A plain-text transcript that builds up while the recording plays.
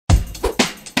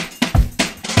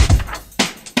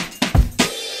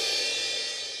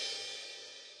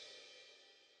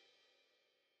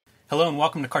Hello and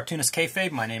welcome to Cartoonist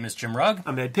Kayfabe. My name is Jim Rugg.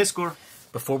 I'm Ed Piskor.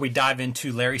 Before we dive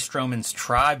into Larry Stroman's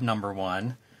Tribe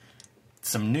 #1,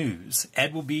 some news.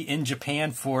 Ed will be in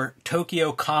Japan for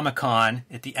Tokyo Comic-Con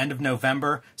at the end of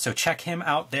November, so check him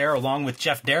out there along with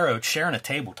Jeff Darrow sharing a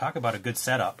table. Talk about a good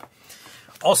setup.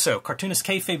 Also, Cartoonist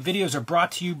Kayfabe videos are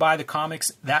brought to you by the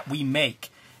comics that we make.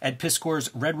 Ed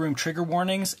Piskor's Red Room Trigger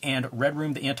Warnings and Red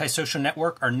Room The Antisocial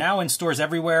Network are now in stores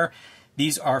everywhere.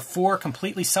 These are 4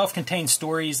 completely self-contained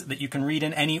stories that you can read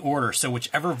in any order. So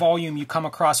whichever volume you come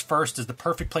across first is the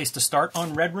perfect place to start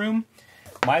on Red Room.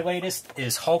 My latest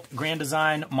is Hulk Grand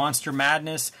Design Monster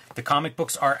Madness. The comic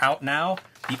books are out now.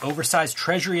 The oversized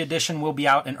Treasury Edition will be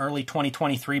out in early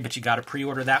 2023, but you got to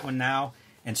pre-order that one now.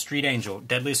 And Street Angel,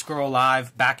 Deadliest Girl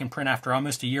Alive, back in print after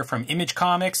almost a year from Image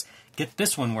Comics. Get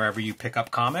this one wherever you pick up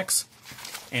comics.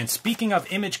 And speaking of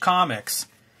Image Comics,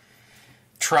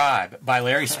 Tribe by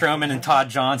Larry Stroman and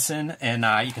Todd Johnson. And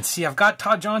you can see I've got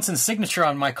Todd Johnson's signature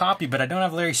on my copy, but I don't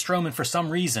have Larry Stroman for some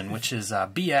reason, which is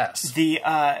BS.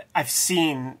 I've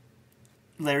seen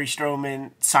Larry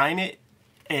Stroman sign it,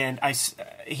 and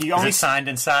he only is it signed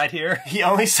inside here. He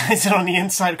only signs it on the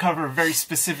inside cover, a very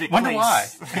specific Wonder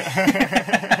place.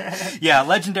 Why? Yeah,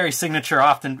 legendary signature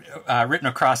often written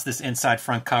across this inside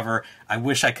front cover. I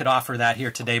wish I could offer that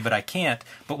here today, but I can't.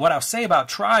 But what I'll say about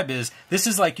Tribe is this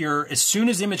is like as soon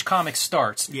as Image Comics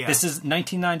starts, this is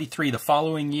 1993, the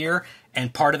following year,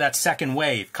 and part of that second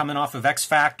wave coming off of X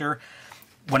Factor.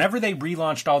 Whenever they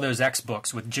relaunched all those X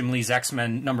books, with Jim Lee's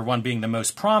X-Men #1 being the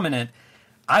most prominent,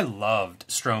 I loved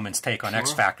Stroman's take on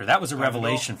X Factor. That was a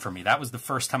revelation for me. That was the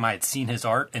first time I had seen his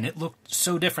art, and it looked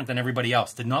so different than everybody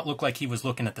else. Did not look like he was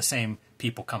looking at the same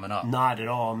people coming up. Not at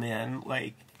all, man.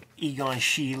 Like Egon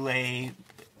Schiele,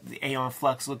 the Aeon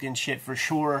Flux looking shit for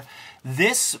sure.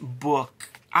 This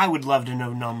book, I would love to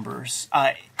know numbers.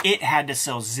 It had to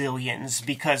sell zillions,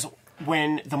 because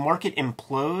when the market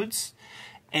implodes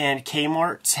and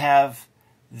Kmart's have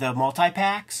the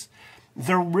multi-packs,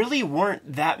 there really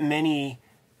weren't that many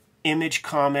Image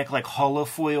Comic, like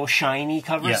holofoil shiny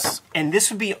covers. Yes. And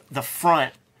this would be the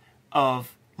front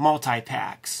of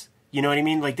multi-packs. You know what I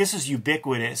mean? Like, this is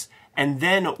ubiquitous. And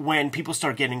then when people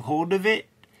start getting hold of it,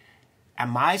 at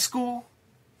my school,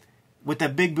 with the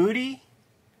big booty,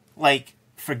 like,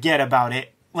 forget about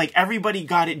it. Like, everybody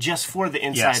got it just for the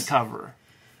inside cover.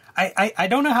 I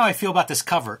don't know how I feel about this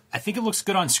cover. I think it looks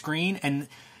good on screen, and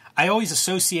I always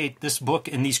associate this book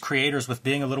and these creators with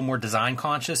being a little more design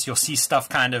conscious. You'll see stuff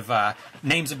kind of,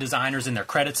 names of designers in their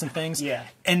credits and things. Yeah.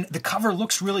 And the cover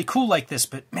looks really cool like this,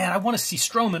 but man, I want to see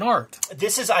Stroman art.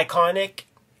 This is iconic,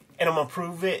 and I'm going to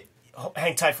prove it.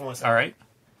 Hang tight for 1 second. All right.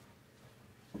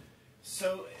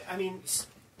 So, I mean,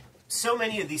 so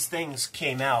many of these things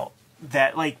came out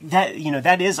that, like, that, you know,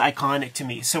 that is iconic to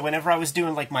me. So whenever I was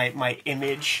doing, like, my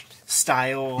image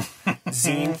style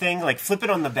zine thing, like, flip it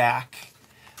on the back.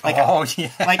 Like, oh,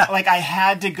 yeah. Like I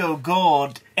had to go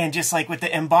gold, and just like with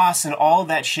the emboss and all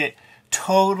that shit,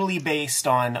 totally based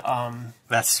on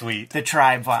that's sweet, the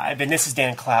Tribe vibe. And this is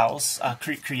Dan Clowes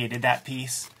created that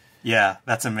piece. Yeah,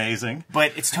 that's amazing.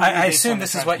 But it's totally I based assume on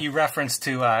this the is what you referenced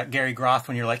to Gary Groth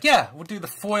when you're like, yeah, we'll do the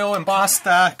foil embossed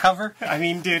cover. I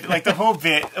mean, dude, like the whole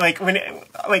bit, like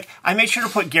I made sure to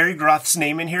put Gary Groth's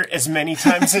name in here as many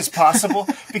times as possible,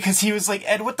 because he was like,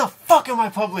 Ed, what the fuck am I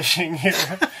publishing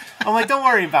here? I'm like, don't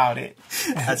worry about it.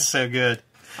 That's so good.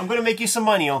 I'm going to make you some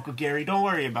money, Uncle Gary. Don't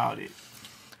worry about it.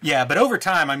 Yeah, but over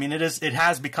time, I mean, it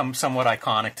has become somewhat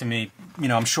iconic to me. You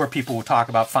know, I'm sure people will talk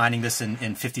about finding this in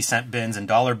 50-cent bins and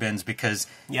dollar bins because,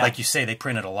 like you say, they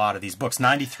printed a lot of these books.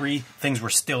 93, things were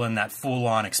still in that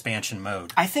full-on expansion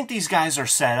mode. I think these guys are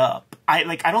set up. I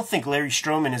don't think Larry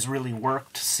Stroman has really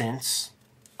worked since.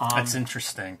 That's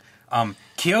interesting.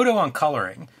 Kyoto on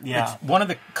coloring. Yeah. It's one of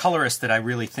the colorists that I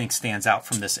really think stands out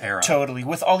from this era. Totally.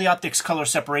 With all the optics color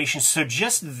separation. So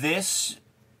just this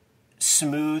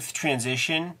smooth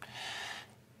transition,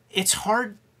 it's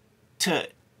hard to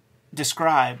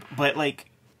describe, but like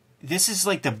this is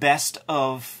like the best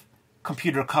of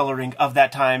computer coloring of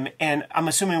that time. And I'm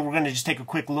assuming we're going to just take a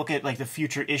quick look at like the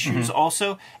future issues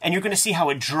also, and you're going to see how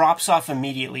it drops off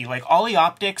immediately. Like Ollie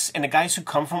Optics and the guys who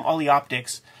come from Ollie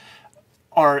Optics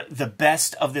are the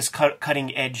best of this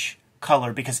cutting edge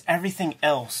color, because everybody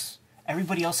else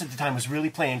at the time was really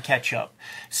playing catch up.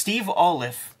 Steve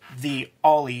Oliff, the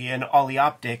Ollie and Ollie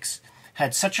Optics,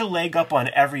 had such a leg up on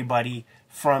everybody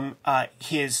from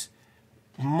his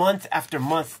month after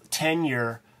month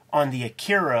tenure on the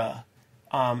Akira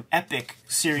Epic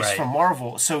series from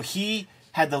Marvel. So he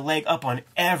had the leg up on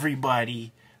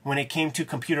everybody when it came to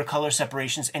computer color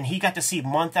separations, and he got to see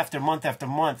month after month after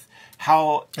month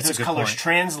how those colors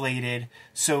translated.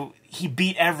 So he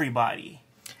beat everybody.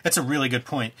 That's a really good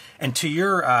point. And to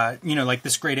your, you know, like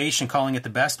this gradation, calling it the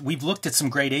best, we've looked at some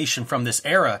gradation from this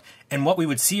era, and what we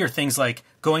would see are things like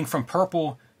going from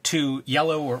purple to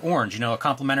yellow or orange, you know, a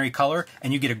complementary color,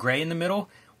 and you get a gray in the middle.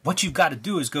 What you've got to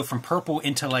do is go from purple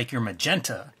into like your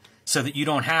magenta so that you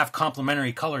don't have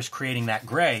complementary colors creating that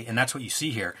gray, and that's what you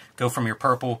see here. Go from your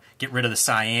purple, get rid of the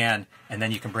cyan, and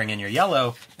then you can bring in your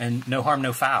yellow, and no harm,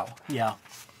 no foul. Yeah.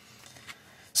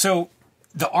 So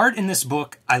the art in this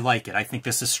book, I like it. I think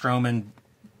this is Stroman.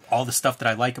 All the stuff that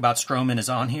I like about Stroman is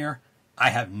on here.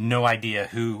 I have no idea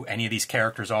who any of these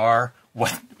characters are,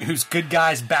 who's good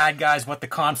guys, bad guys, what the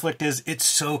conflict is. It's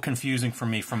so confusing for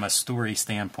me from a story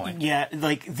standpoint. Yeah,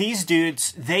 like these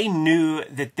dudes, they knew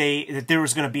that there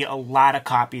was going to be a lot of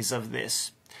copies of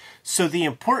this. So the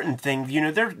important thing, you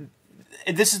know,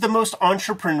 this is the most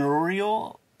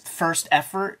entrepreneurial first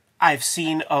effort I've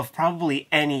seen of probably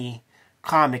any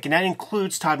comic, and that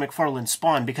includes Todd McFarlane's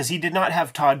Spawn, because he did not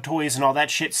have Todd toys and all that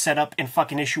shit set up in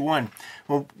fucking issue 1.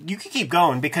 Well, you can keep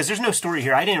going because there's no story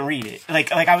here. I didn't read it.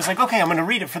 Like I was like, okay, I'm going to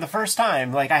read it for the first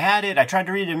time. Like I had it. I tried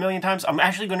to read it a million times. I'm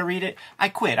actually going to read it. I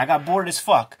quit. I got bored as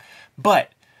fuck.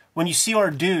 But when you see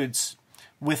our dudes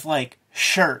with like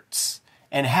shirts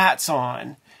and hats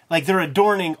on, like they're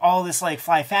adorning all this like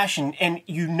fly fashion, and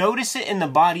you notice it in the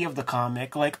body of the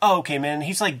comic. Like, oh, okay, man,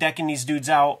 he's like decking these dudes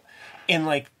out in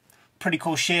like pretty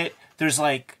cool shit. There's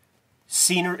like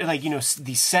scenery, like, you know,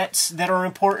 these sets that are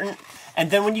important. And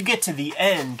then when you get to the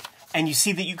end and you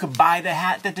see that you could buy the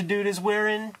hat that the dude is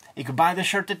wearing, you could buy the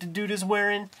shirt that the dude is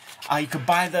wearing, you could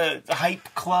buy the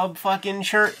hype club fucking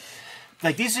shirt.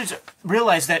 Like these dudes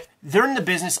realize that they're in the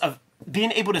business of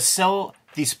being able to sell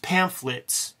these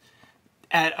pamphlets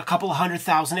at a couple of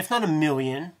 100,000, if not 1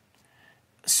 million.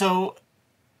 So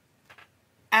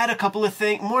add a couple of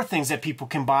more things that people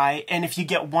can buy, and if you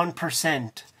get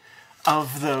 1%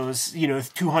 of those, you know,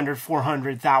 200,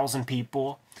 400,000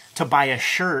 people to buy a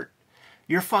shirt,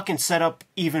 you're fucking set up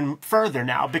even further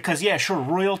now. Because, yeah, sure,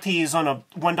 royalties on a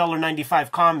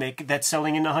 $1.95 comic that's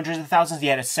selling in the hundreds of thousands,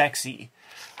 yeah, it's sexy.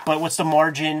 But what's the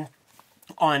margin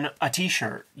on a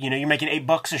t-shirt? You know, you're making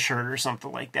 $8 a shirt or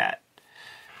something like that.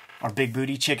 Our big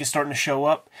booty chick is starting to show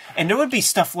up. And there would be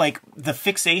stuff like the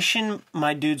fixation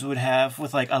my dudes would have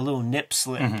with like a little nip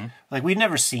slip. Mm-hmm. Like we'd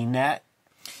never seen that.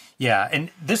 Yeah,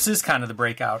 and this is kind of the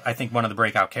breakout, I think one of the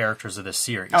breakout characters of this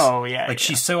series. Oh, yeah. Like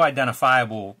she's so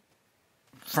identifiable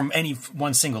from any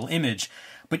one single image.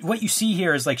 But what you see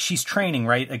here is like she's training,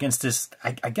 right, against this,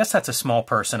 I guess that's a small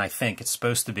person, I think it's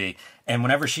supposed to be. And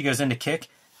whenever she goes into kick,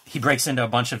 he breaks into a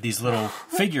bunch of these little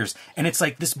figures. And it's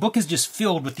like this book is just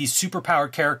filled with these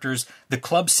superpowered characters. The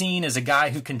club scene is a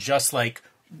guy who can just like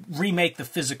remake the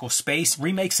physical space,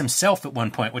 remakes himself at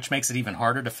one point, which makes it even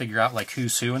harder to figure out like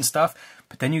who's who and stuff.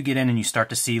 But then you get in and you start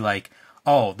to see like,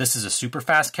 oh, this is a super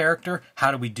fast character.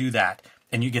 How do we do that?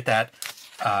 And you get that...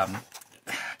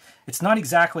 it's not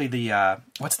exactly the,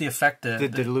 what's the effect? The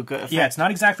DeLuca effect? Yeah, it's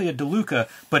not exactly a DeLuca,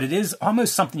 but it is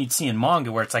almost something you'd see in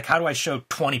manga where it's like, how do I show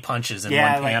 20 punches in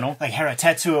one panel? Like Hera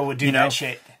Tetsuo would do that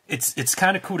shit. It's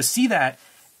kind of cool to see that.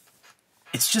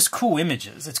 It's just cool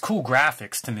images. It's cool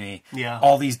graphics to me. Yeah.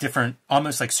 All these different,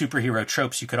 almost like superhero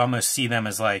tropes, you could almost see them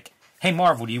as like, hey,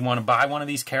 Marvel, do you want to buy one of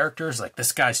these characters? Like,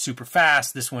 this guy's super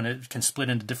fast. This one it can split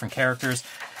into different characters.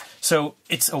 So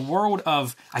it's a world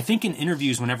of, I think in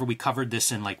interviews, whenever we covered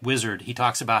this in like Wizard, he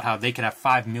talks about how they could have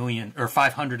 5 million or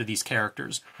 500 of these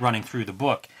characters running through the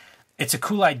book. It's a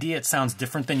cool idea. It sounds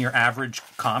different than your average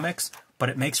comics, but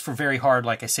it makes for very hard,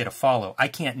 like I say, to follow. I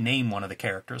can't name one of the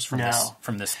characters from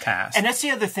this cast. And that's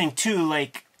the other thing too.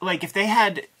 Like if they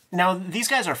had, now these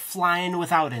guys are flying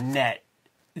without a net.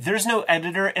 There's no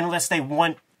editor unless they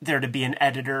want there to be an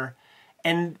editor,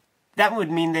 and that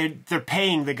would mean they're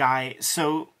paying the guy.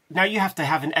 So now you have to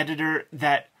have an editor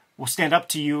that will stand up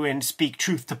to you and speak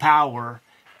truth to power.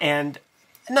 And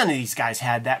none of these guys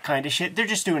had that kind of shit. They're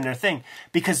just doing their thing.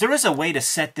 Because there is a way to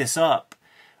set this up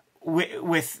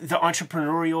with the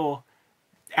entrepreneurial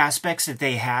aspects that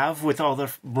they have with all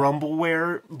the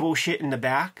Rumbleware bullshit in the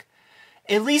back.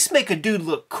 At least make a dude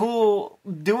look cool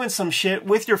doing some shit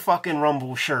with your fucking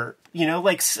Rumble shirt. You know,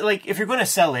 like if you're going to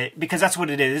sell it, because that's what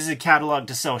it is. This is a catalog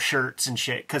to sell shirts and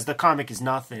shit, because the comic is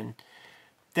nothing.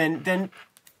 Then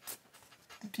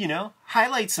you know,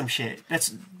 highlight some shit.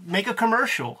 Make a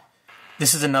commercial.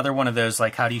 This is another one of those,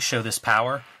 like, how do you show this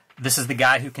power? This is the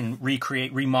guy who can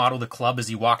remodel the club as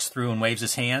he walks through and waves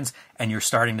his hands, and you're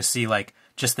starting to see, like,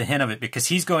 just the hint of it, because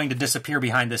he's going to disappear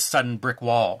behind this sudden brick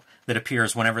wall that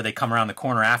appears whenever they come around the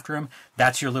corner after him.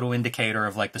 That's your little indicator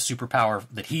of, like, the superpower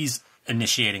that he's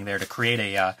initiating there to create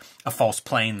a false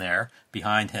plane there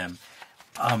behind him.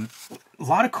 A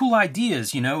lot of cool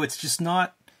ideas, you know, it's just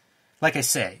not... like I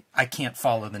say, I can't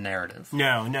follow the narrative.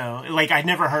 No. Like, I'd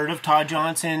never heard of Todd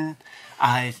Johnson.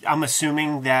 I'm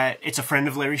assuming that it's a friend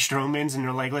of Larry Stroman's, and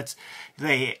they're like,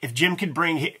 if Jim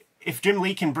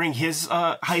Lee can bring his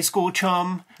high school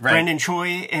chum, right, Brandon Choi,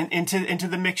 into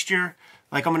the mixture,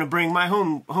 like, I'm going to bring my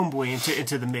homeboy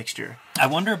into the mixture. I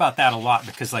wonder about that a lot,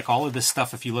 because like all of this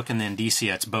stuff, if you look in the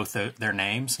indicia, it's both their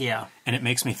names. Yeah. And it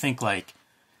makes me think, like,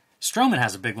 Stroman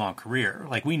has a big, long career.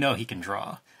 Like, we know he can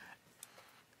draw.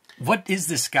 What is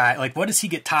this guy? Like, what does he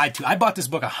get tied to? I bought this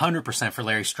book 100% for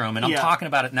Larry Stroman. I'm talking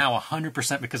about it now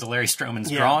 100% because of Larry Stroman's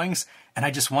drawings. And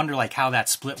I just wonder, like, how that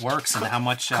split works and how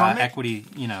much equity,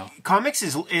 you know. Comics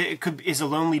is a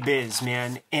lonely biz,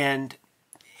 man. And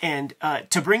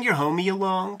to bring your homie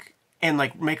along and,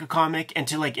 like, make a comic and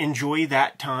to, like, enjoy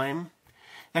that time,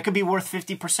 that could be worth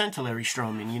 50% to Larry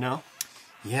Stroman, you know?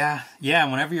 Yeah.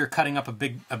 Whenever you're cutting up a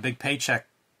big paycheck,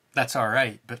 that's all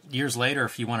right. But years later,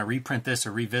 if you want to reprint this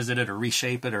or revisit it or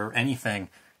reshape it or anything,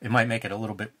 it might make it a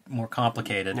little bit more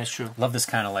complicated. That's true. Love this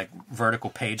kind of like vertical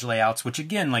page layouts, which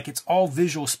again, like, it's all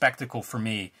visual spectacle for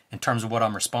me in terms of what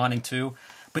I'm responding to.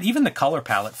 But even the color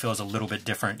palette feels a little bit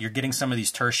different. You're getting some of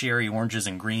these tertiary oranges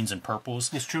and greens and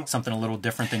purples. It's true. Something a little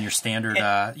different than your standard,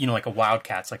 like a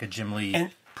Wildcats, like a Jim Lee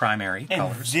primary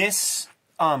colors. And this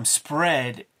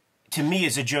spread, to me,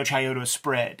 is a Joe Chiodo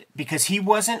spread, because he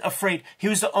wasn't afraid. He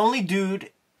was the only dude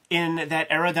in that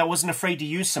era that wasn't afraid to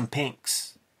use some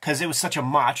pinks, because it was such a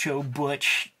macho,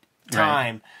 butch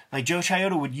time. Right. Like, Joe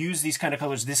Chiodo would use these kind of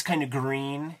colors, this kind of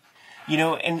green, you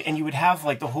know, and you would have,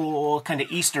 like, the whole kind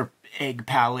of Easter egg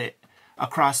palette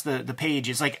across the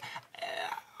pages. Like,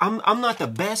 I'm not the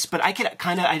best, but I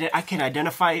can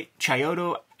identify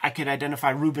Chiodo, I can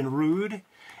identify Ruben Rude,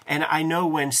 and I know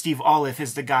when Steve Olive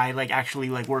is the guy, like, actually,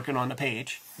 like, working on the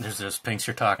page. There's those pinks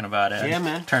you're talking about, Ed. Yeah,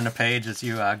 man. Turn the page as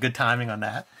you, good timing on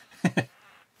that.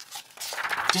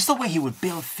 Just the way he would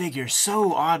build figures,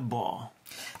 so oddball.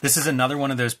 This is another one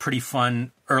of those pretty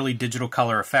fun early digital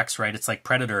color effects, right? It's like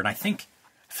Predator, and I feel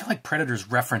like Predator's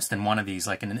referenced in one of these,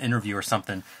 like in an interview or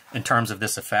something, in terms of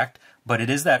this effect. But it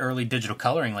is that early digital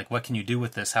coloring. Like, what can you do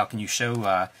with this? How can you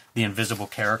show the invisible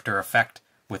character effect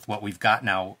with what we've got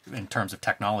now in terms of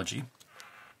technology?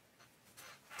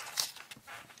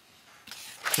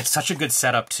 It's such a good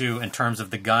setup, too, in terms of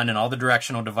the gun and all the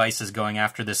directional devices going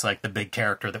after this, like, the big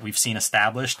character that we've seen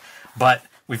established. But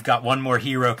we've got one more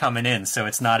hero coming in, so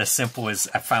it's not as simple as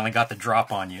I finally got the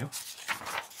drop on you.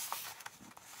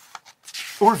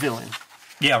 Or villain.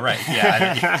 Yeah, right.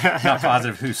 Yeah, not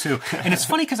positive who's who. And it's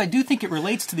funny because I do think it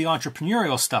relates to the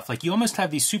entrepreneurial stuff. Like, you almost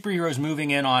have these superheroes moving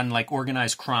in on, like,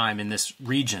 organized crime in this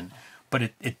region, but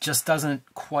it just doesn't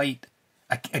quite...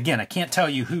 Again, I can't tell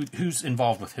you who's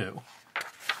involved with who,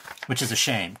 which is a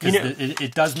shame, because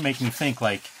it does make me think,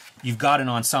 like, you've got an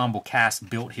ensemble cast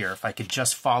built here. If I could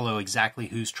just follow exactly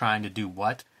who's trying to do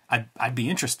what, I'd be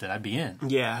interested. I'd be in.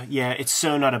 Yeah, it's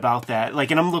so not about that.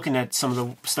 Like, and I'm looking at some of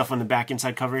the stuff on the back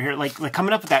inside cover here. Like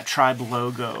coming up with that tribe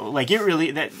logo. Like,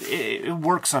 it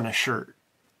works on a shirt.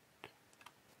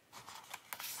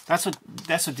 That's what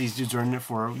these dudes are in it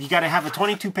for. You got to have a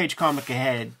 22-page comic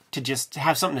ahead to just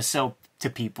have something to sell to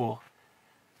people.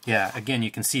 Yeah, again,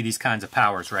 you can see these kinds of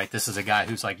powers, right? This is a guy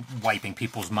who's, like, wiping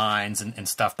people's minds and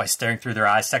stuff by staring through their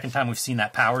eyes. Second time we've seen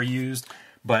that power used,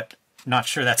 but not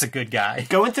sure that's a good guy.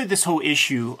 Going through this whole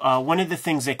issue, one of the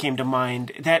things that came to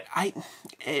mind that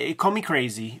it called me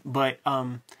crazy, but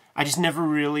I just never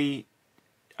really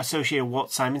associated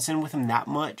Walt Simonson with him that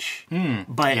much.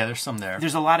 But yeah, there's some there.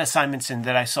 There's a lot of Simonson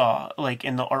that I saw, like,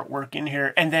 in the artwork in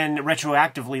here. And then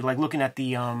retroactively, like, looking at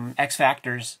the X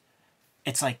Factors,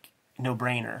 it's like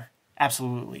no-brainer.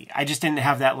 Absolutely. I just didn't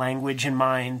have that language in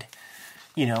mind,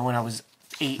 you know, when I was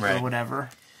 8 or whatever.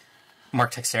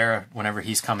 Mark Texeira, whenever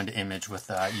he's coming to Image with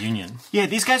Union. Yeah,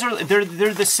 these guys are they're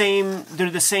the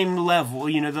same level,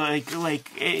 you know,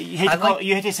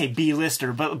 you hate to say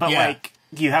B-lister, but like,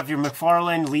 you have your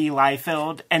McFarlane, Lee,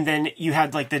 Liefeld, and then you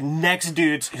had, like, the next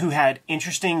dudes who had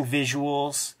interesting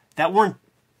visuals that weren't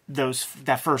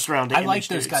that first round of Image I like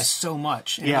those dudes. guys so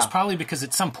much. And it was probably because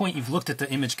at some point you've looked at the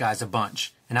Image guys a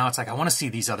bunch, and now it's like, I want to see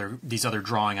these other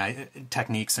drawing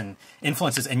techniques and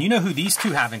influences. And you know who these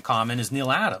two have in common is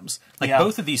Neil Adams. Like,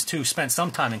 both of these two spent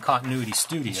some time in Continuity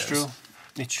Studios.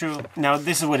 It's true. Now,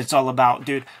 this is what it's all about,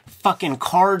 dude. Fucking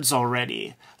cards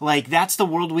already. Like, that's the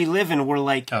world we live in, where,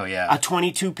 like, a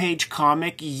 22-page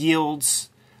comic yields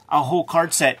a whole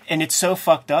card set. And it's so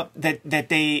fucked up that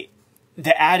the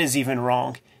ad is even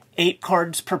wrong. 8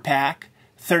 cards per pack,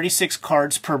 36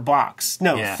 cards per box.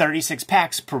 No, 36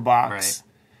 packs per box. Right.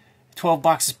 12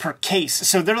 boxes per case.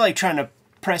 So they're, like, trying to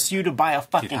press you to buy a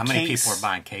fucking Dude, how many case. people are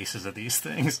buying cases of these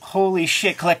things? Holy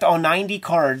shit, collect all 90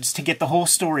 cards to get the whole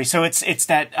story. So it's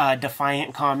that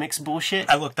Defiant Comics bullshit.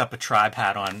 I looked up a tribe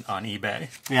hat on eBay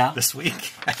this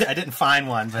week. I didn't find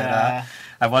one, but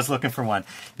I was looking for one.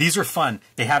 These are fun.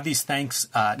 They have these thanks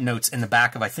notes in the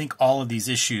back of, I think, all of these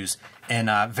issues.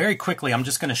 And very quickly, I'm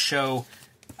just going to show...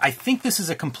 I think this is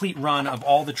a complete run of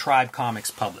all the Tribe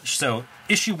comics published. So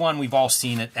issue 1, we've all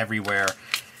seen it everywhere.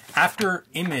 After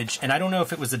Image, and I don't know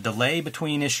if it was a delay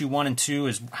between issue 1 and 2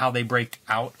 is how they break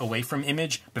out away from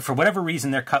Image, but for whatever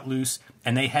reason they're cut loose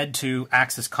and they head to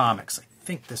Axis Comics. I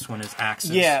think this one is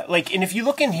Axis. Yeah, like, and if you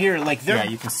look in here, like, yeah,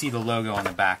 you can see the logo on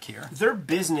the back here. Their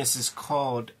business is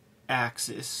called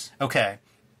Axis. Okay,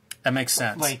 that makes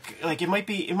sense. Like it might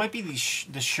be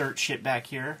the shirt shit back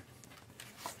here.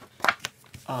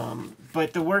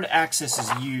 But the word Axis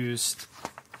is used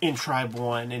in Tribe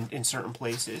 1 in certain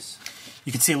places.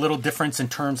 You can see a little difference in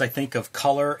terms, I think, of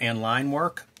color and line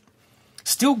work.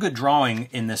 Still good drawing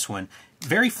in this one.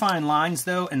 Very fine lines,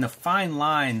 though, and the fine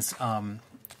lines,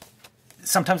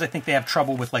 sometimes I think they have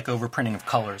trouble with, like, overprinting of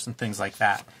colors and things like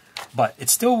that. But it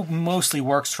still mostly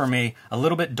works for me. A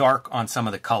little bit dark on some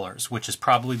of the colors, which is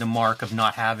probably the mark of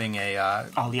not having a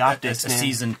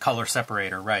seasoned color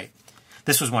separator, right.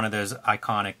 This was one of those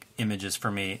iconic images for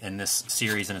me in this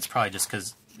series, and it's probably just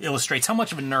because it illustrates how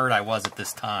much of a nerd I was at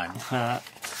this time. All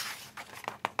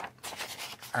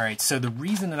right, so the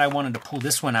reason that I wanted to pull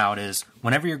this one out is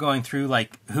whenever you're going through,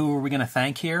 like, who are we going to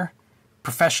thank here?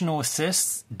 Professional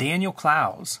assists, Daniel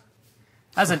Clowes.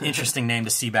 That's an interesting name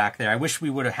to see back there. I wish we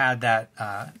would have had that,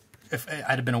 if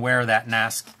I'd have been aware of that and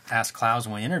asked Clowes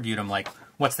when we interviewed him, like,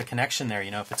 what's the connection there? You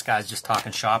know, if it's guys just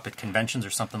talking shop at conventions or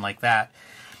something like that.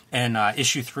 And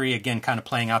issue 3, again, kind of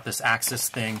playing out this Axis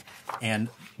thing. And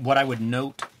what I would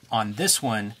note on this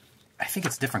one, I think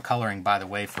it's different coloring, by the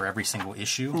way, for every single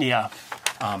issue. Yeah.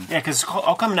 Yeah, because it's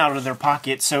all coming out of their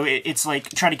pocket, so it's like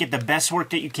try to get the best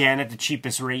work that you can at the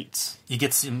cheapest rates. You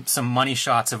get some money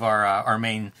shots of our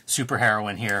main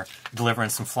superheroine here delivering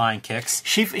some flying kicks.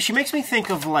 She makes me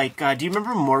think of, like, do you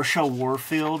remember Marsha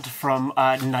Warfield from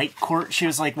Night Court? She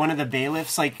was like one of the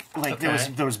bailiffs. Like okay.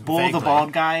 there was Bull, vaguely. The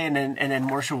bald guy, and then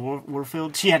Marsha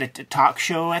Warfield. She had a talk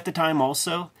show at the time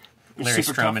also. Larry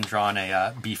Stroman drawing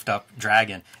a beefed up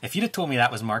dragon. If you'd have told me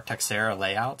that was Mark Texeira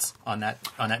layouts on that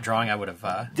drawing, I would have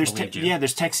believed you. Yeah,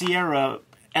 there's Texeira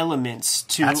elements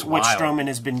to what wild. Stroman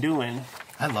has been doing.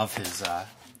 I love his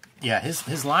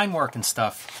his line work and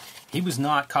stuff. He was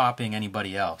not copying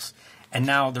anybody else. And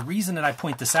now the reason that I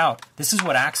point this out, this is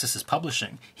what Axis is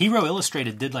publishing. Hero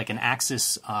Illustrated did like an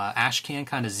Axis ashcan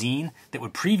kind of zine that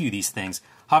would preview these things.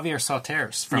 Javier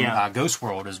Salters from Ghost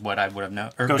World is what I would have known,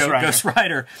 or Ghost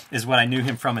Rider is what I knew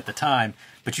him from at the time.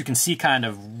 But you can see kind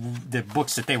of the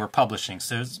books that they were publishing.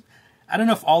 So I don't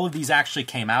know if all of these actually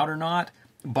came out or not,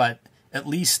 but at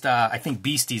least I think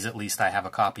Beasties. At least I have a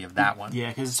copy of that one. Yeah,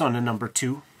 because it's on the number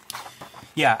 2.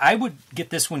 Yeah, I would get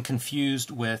this one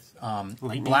confused with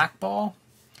Black Ball,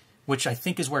 which I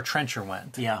think is where Trencher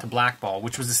went to Black Ball,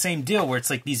 which was the same deal where it's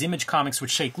like these Image comics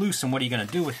would shake loose, and what are you going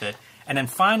to do with it? And then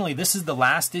finally, this is the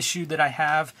last issue that I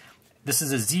have. This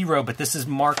is a 0, but this is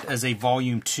marked as a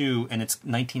volume 2, and it's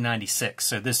 1996.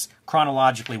 So this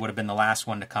chronologically would have been the last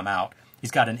one to come out.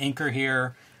 He's got an inker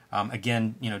here.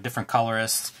 Again, you know, different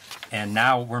colorists. And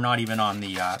now we're not even on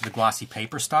the glossy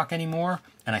paper stock anymore.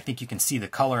 And I think you can see the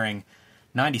coloring.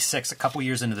 96, a couple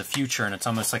years into the future, and it's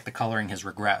almost like the coloring has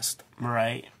regressed.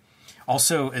 Right.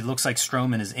 Also, it looks like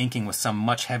Stroman is inking with some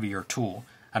much heavier tool.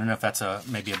 I don't know if that's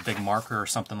maybe a big marker or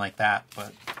something like that,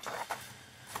 but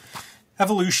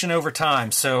evolution over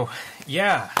time. So,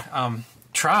 yeah,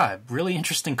 Tribe, really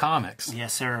interesting comics.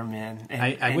 Yes, sir, man.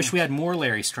 I wish we had more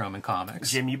Larry Stroman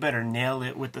comics. Jim, you better nail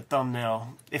it with the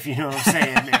thumbnail, if you know what I'm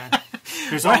saying, man.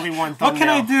 There's only one thumbnail. What can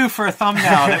I do for a thumbnail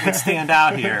that would stand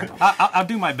out here? I'll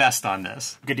do my best on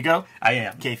this. Good to go? I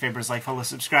am. Kayfabers, like, follow,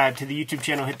 subscribe to the YouTube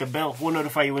channel, hit the bell. We'll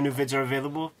notify you when new vids are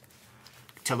available.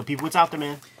 Tell the people what's out there,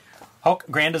 man. Hulk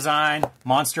Grand Design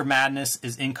Monster Madness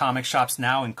is in comic shops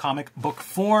now in comic book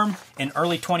form. In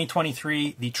early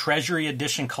 2023, the Treasury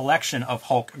Edition collection of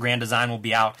Hulk Grand Design will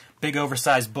be out. Big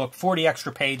oversized book, 40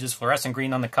 extra pages, fluorescent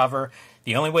green on the cover.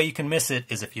 The only way you can miss it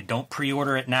is if you don't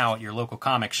pre-order it now at your local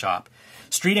comic shop.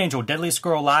 Street Angel Deadliest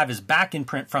Girl Alive is back in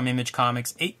print from Image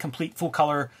Comics. 8 complete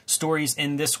full-color stories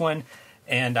in this one.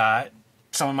 And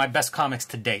some of my best comics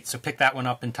to date. So pick that one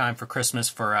up in time for Christmas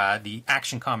for the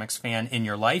Action Comics fan in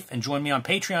your life. And join me on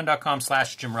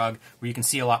patreon.com/JimRugg, where you can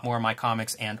see a lot more of my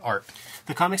comics and art.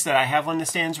 The comics that I have on the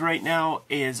stands right now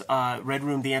is Red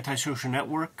Room, The Antisocial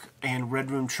Network, and Red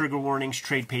Room, Trigger Warnings,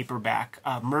 trade paperback.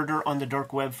 Murder on the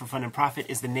Dark Web for Fun and Profit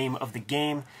is the name of the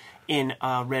game in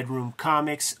Red Room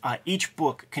Comics. Each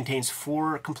book contains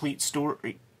 4 complete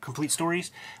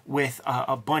stories with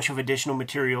a bunch of additional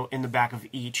material in the back of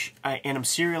each. And I'm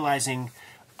serializing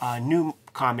new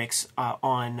comics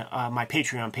on my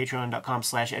Patreon,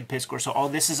 patreon.com/EdPiscor. So all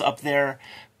this is up there,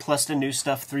 plus the new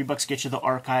stuff. $3 gets you the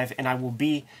archive. And I will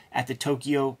be at the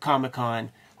Tokyo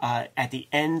Comic-Con at the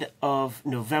end of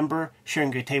November,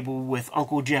 sharing a table with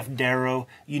Uncle Jeff Darrow.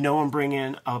 You know I'm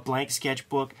bringing a blank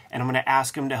sketchbook, and I'm going to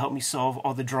ask him to help me solve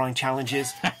all the drawing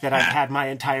challenges that I've had my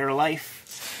entire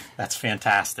life. That's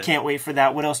fantastic. Can't wait for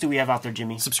that. What else do we have out there,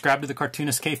 Jimmy? Subscribe to the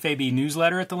Cartoonist Kayfabe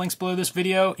newsletter at the links below this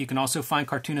video. You can also find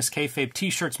Cartoonist Kayfabe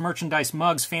t-shirts, merchandise,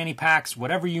 mugs, fanny packs,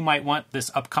 whatever you might want this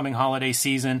upcoming holiday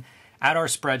season at our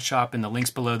spread shop in the links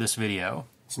below this video.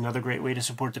 It's another great way to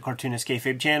support the Cartoonist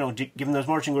Kayfabe channel. Give them those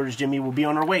marching orders, Jimmy. We'll be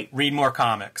on our way. Read more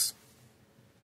comics.